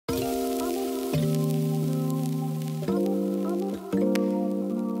Hey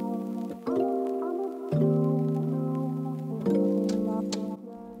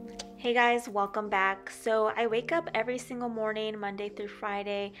guys, welcome back. So I wake up every single morning, Monday through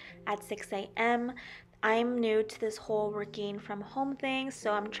Friday at 6 a.m. I'm new to this whole working from home thing,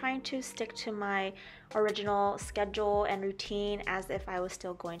 so I'm trying to stick to my original schedule and routine as if I was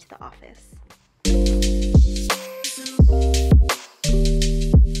still going to the office.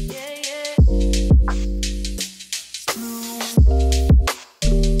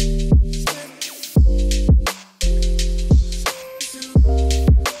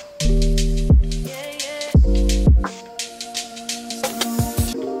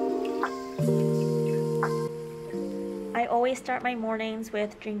 I always start my mornings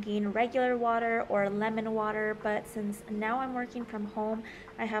with drinking regular water or lemon water, but since now I'm working from home,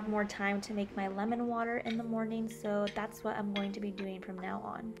 I have more time to make my lemon water in the morning, so that's what I'm going to be doing from now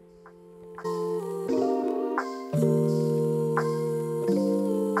on.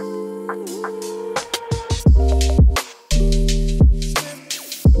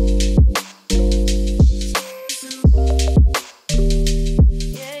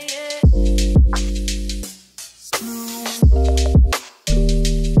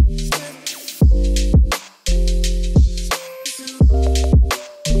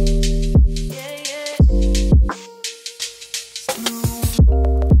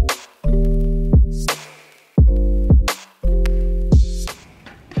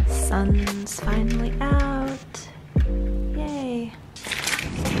 Sun's finally out. Yay.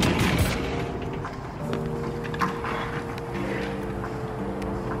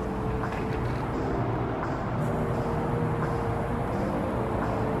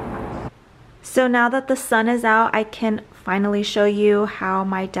 So now that the sun is out, I can finally show you how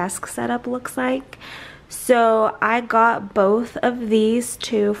my desk setup looks like. So I got both of these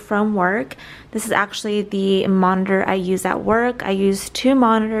two from work. This is actually the monitor I use at work. I use 2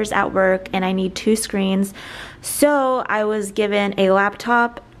 monitors at work and I need 2 screens. So I was given a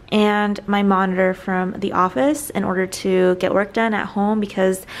laptop and my monitor from the office in order to get work done at home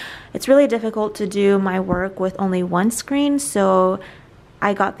because it's really difficult to do my work with only 1 screen. So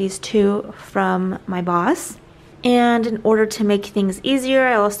I got these 2 from my boss. And in order to make things easier,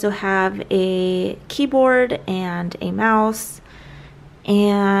 I also have a keyboard and a mouse.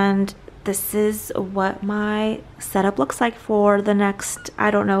 And this is what my setup looks like for the next, I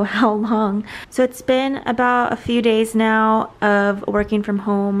don't know how long. So it's been about a few days now of working from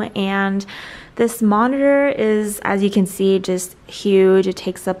home, and this monitor is, as you can see, just huge. It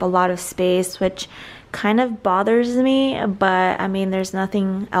takes up a lot of space, which kind of bothers me, but I mean, there's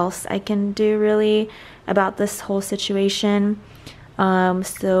nothing else I can do really about this whole situation.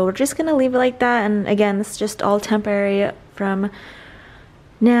 So we're just gonna leave it like that, and again, this is just all temporary from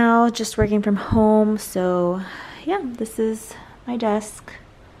now, just working from home. So yeah, this is my desk.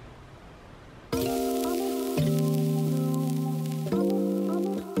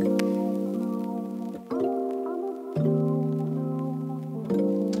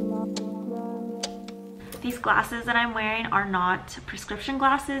 These glasses that I'm wearing are not prescription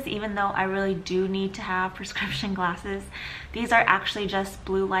glasses, even though I really do need to have prescription glasses. These are actually just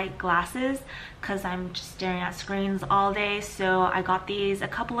blue light glasses because I'm just staring at screens all day. So I got these a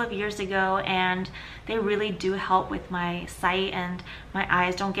couple of years ago and they really do help with my sight, and my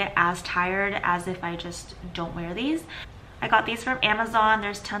eyes don't get as tired as if I just don't wear these. I got these from Amazon.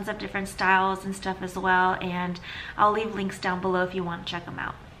 There's tons of different styles and stuff as well, and I'll leave links down below if you want to check them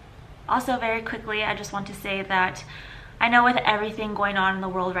out. Also, very quickly, I just want to say that I know with everything going on in the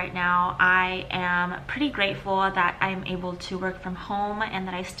world right now, I am pretty grateful that I'm able to work from home and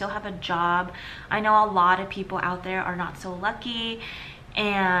that I still have a job. I know a lot of people out there are not so lucky,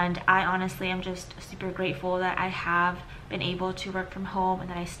 and I honestly am just super grateful that I have been able to work from home and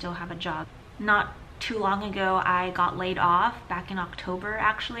that I still have a job. Not too long ago, I got laid off back in October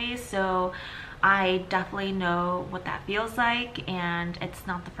actually, so I definitely know what that feels like, and it's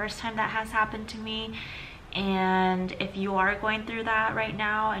not the first time that has happened to me. And if you are going through that right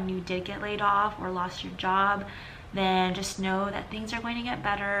now and you did get laid off or lost your job, then just know that things are going to get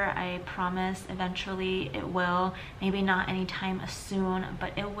better. I promise eventually it will. Maybe not anytime soon,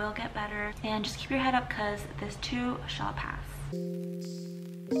 but it will get better. And just keep your head up because this too shall pass.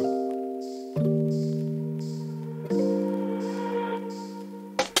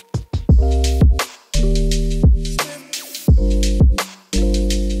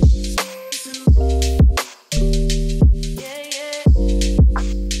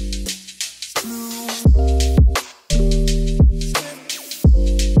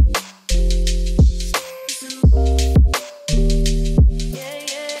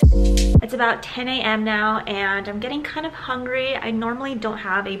 It's about 10 a.m. now and I'm getting kind of hungry. I normally don't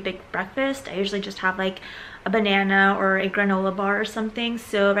have a big breakfast. I usually just have like a banana or a granola bar or something.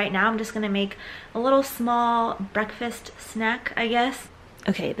 So right now I'm just gonna make a little small breakfast snack, I guess.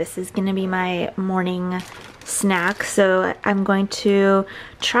 Okay, this is gonna be my morning snack. So I'm going to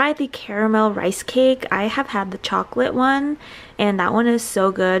try the caramel rice cake. I have had the chocolate one and that one is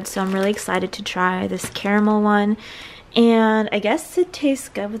so good. So I'm really excited to try this caramel one. And I guess it tastes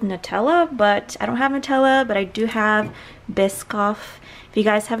good with Nutella, but I don't have Nutella, but I do have Biscoff. If you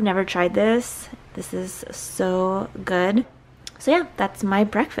guys have never tried this, this is so good. So yeah, that's my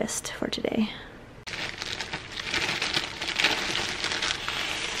breakfast for today.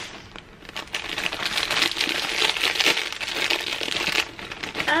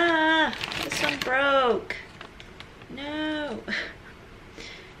 Ah, this one broke. No.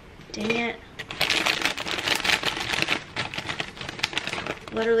 Dang it.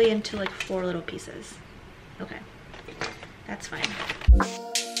 Literally into like 4 little pieces. Okay, that's fine.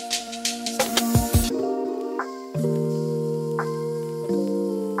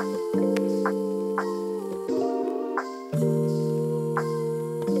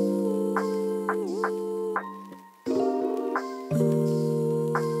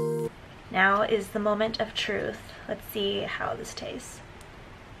 Now is the moment of truth. Let's see how this tastes.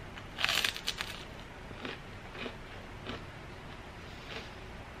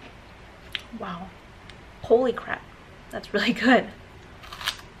 Wow. Holy crap. That's really good.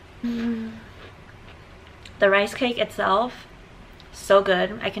 The rice cake itself, so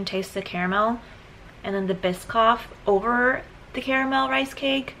good. I can taste the caramel. And then the Biscoff over the caramel rice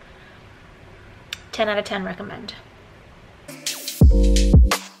cake. 10 out of 10 recommend.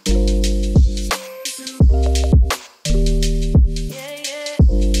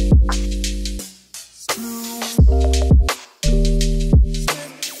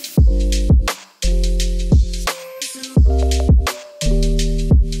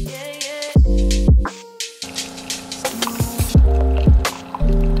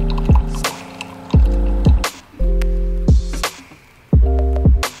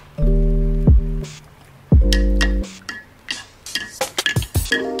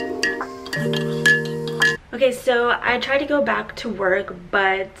 Okay, so I tried to go back to work,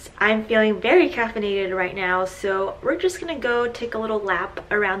 but I'm feeling very caffeinated right now, so we're just gonna go take a little lap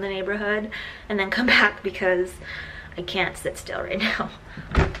around the neighborhood and then come back because I can't sit still right now.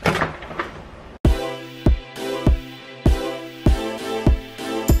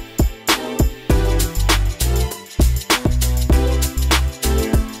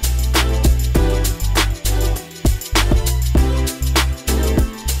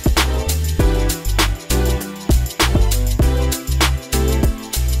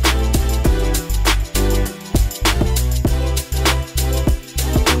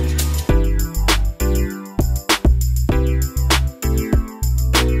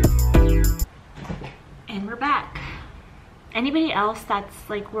 Anybody else that's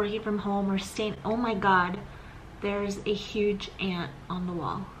like working from home or staying, oh my god, there's a huge ant on the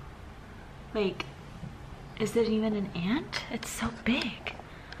wall. Like, is it even an ant? It's so big.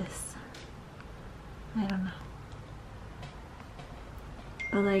 This, I don't know.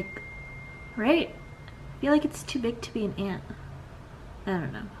 But like, right? I feel like it's too big to be an ant. I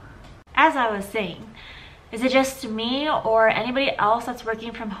don't know. As I was saying, is it just me or anybody else that's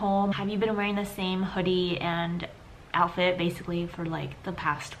working from home? Have you been wearing the same hoodie and outfit basically for like the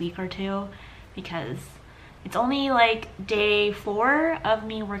past week or two? Because it's only like day 4 of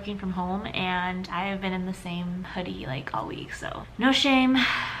me working from home and I have been in the same hoodie like all week, so no shame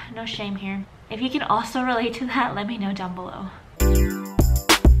here. If you can also relate to that, let me know down below.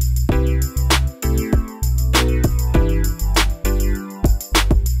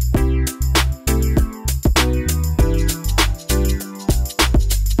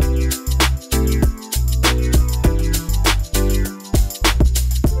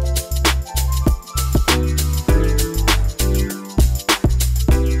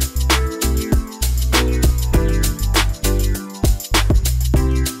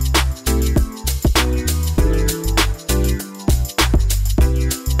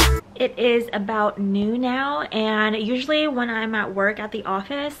 It is about noon now, and usually when I'm at work at the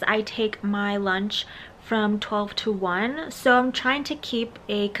office, I take my lunch from 12 to 1. So I'm trying to keep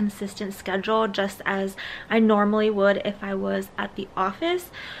a consistent schedule just as I normally would if I was at the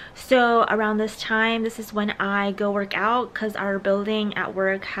office. So around this time, this is when I go work out because our building at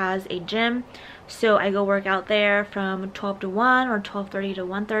work has a gym. So I go work out there from 12 to 1 or 12:30 to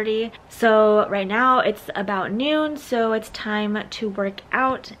 1:30. So right now it's about noon, so it's time to work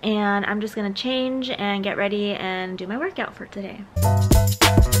out, and I'm just gonna change and get ready and do my workout for today.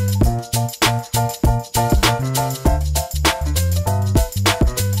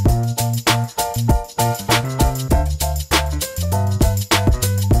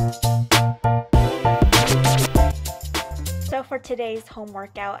 today's home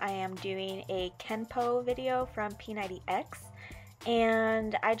workout, I am doing a Kenpo video from P90X.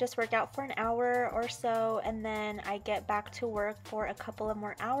 And I just work out for an hour or so, and then I get back to work for a couple of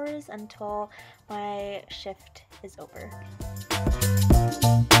more hours until my shift is over.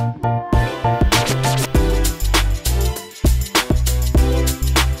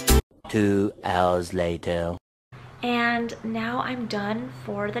 2 hours later. And now I'm done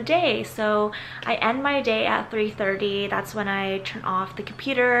for the day. So I end my day at 3:30. That's when I turn off the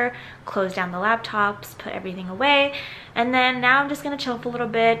computer, close down the laptops, put everything away. And then now I'm just gonna chill for a little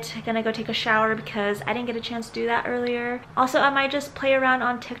bit. Gonna go take a shower because I didn't get a chance to do that earlier. Also, I might just play around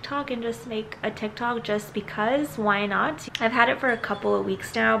on TikTok and just make a TikTok just because, why not? I've had it for a couple of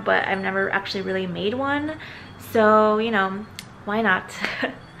weeks now, but I've never actually really made one. So, you know, why not?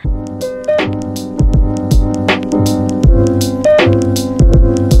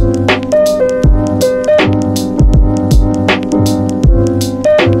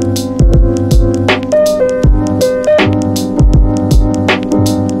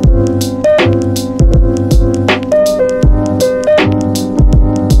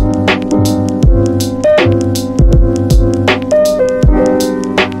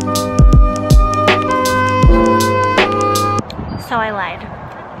 So I lied.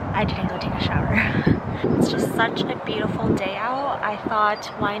 I didn't go take a shower. It's just such a beautiful day out. I thought,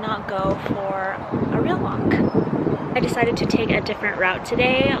 why not go for a real walk? I decided to take a different route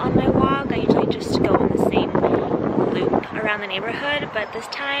today on my walk. I usually just go on the same loop around the neighborhood, but this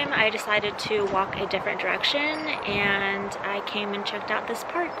time I decided to walk a different direction, and I came and checked out this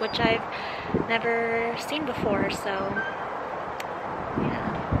park, which I've never seen before. So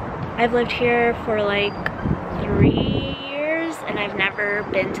yeah, I've lived here for like 3 years and I've never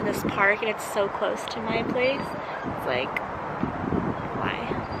been to this park, and it's so close to my place. It's like, why?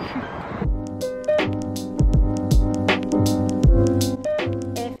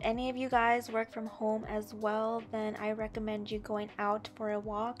 If any of you guys work from home as well, then I recommend you going out for a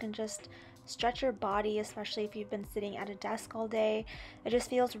walk and just stretch your body, especially if you've been sitting at a desk all day. It just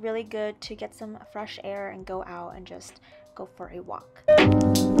feels really good to get some fresh air and go out and just go for a walk.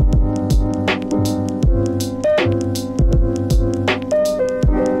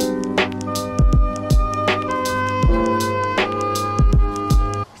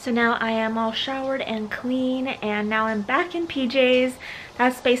 So now I am all showered and clean, and now I'm back in PJs.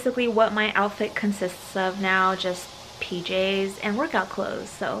 That's basically what my outfit consists of now, just PJs and workout clothes.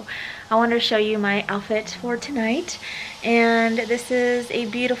 So I wanted to show you my outfit for tonight. And this is a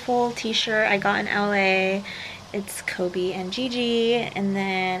beautiful t-shirt I got in LA. It's Kobe and Gigi. And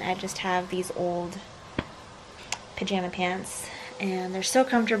then I just have these old pajama pants, and they're so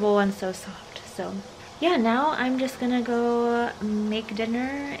comfortable and so soft. So yeah, now I'm just gonna go make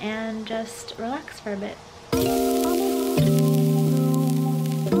dinner and just relax for a bit.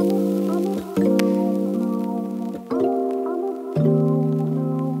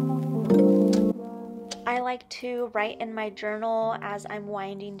 I like to write in my journal as I'm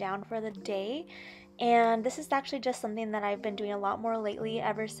winding down for the day. And this is actually just something that I've been doing a lot more lately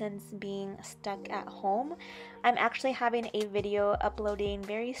ever since being stuck at home. I'm actually having a video uploading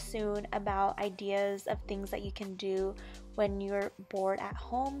very soon about ideas of things that you can do when you're bored at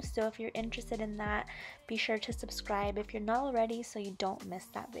home. So if you're interested in that, be sure to subscribe if you're not already so you don't miss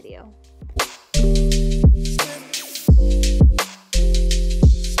that video.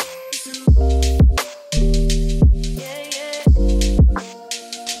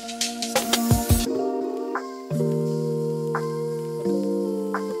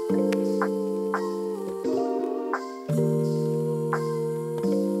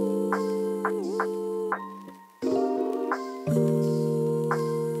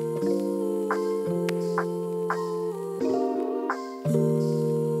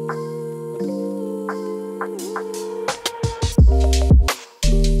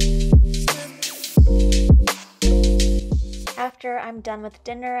 After I'm done with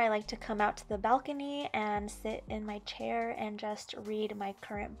dinner, I like to come out to the balcony and sit in my chair and just read my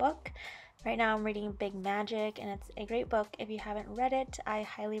current book. Right now I'm reading Big Magic, and it's a great book. If you haven't read it, I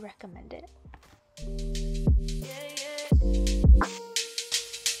highly recommend it.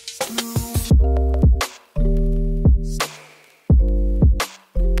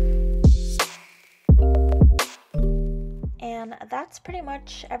 And that's pretty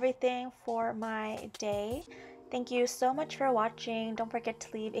much everything for my day. Thank you so much for watching. Don't forget to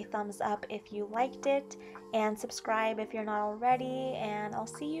leave a thumbs up if you liked it, and subscribe if you're not already, and I'll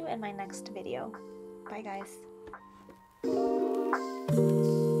see you in my next video. Bye guys.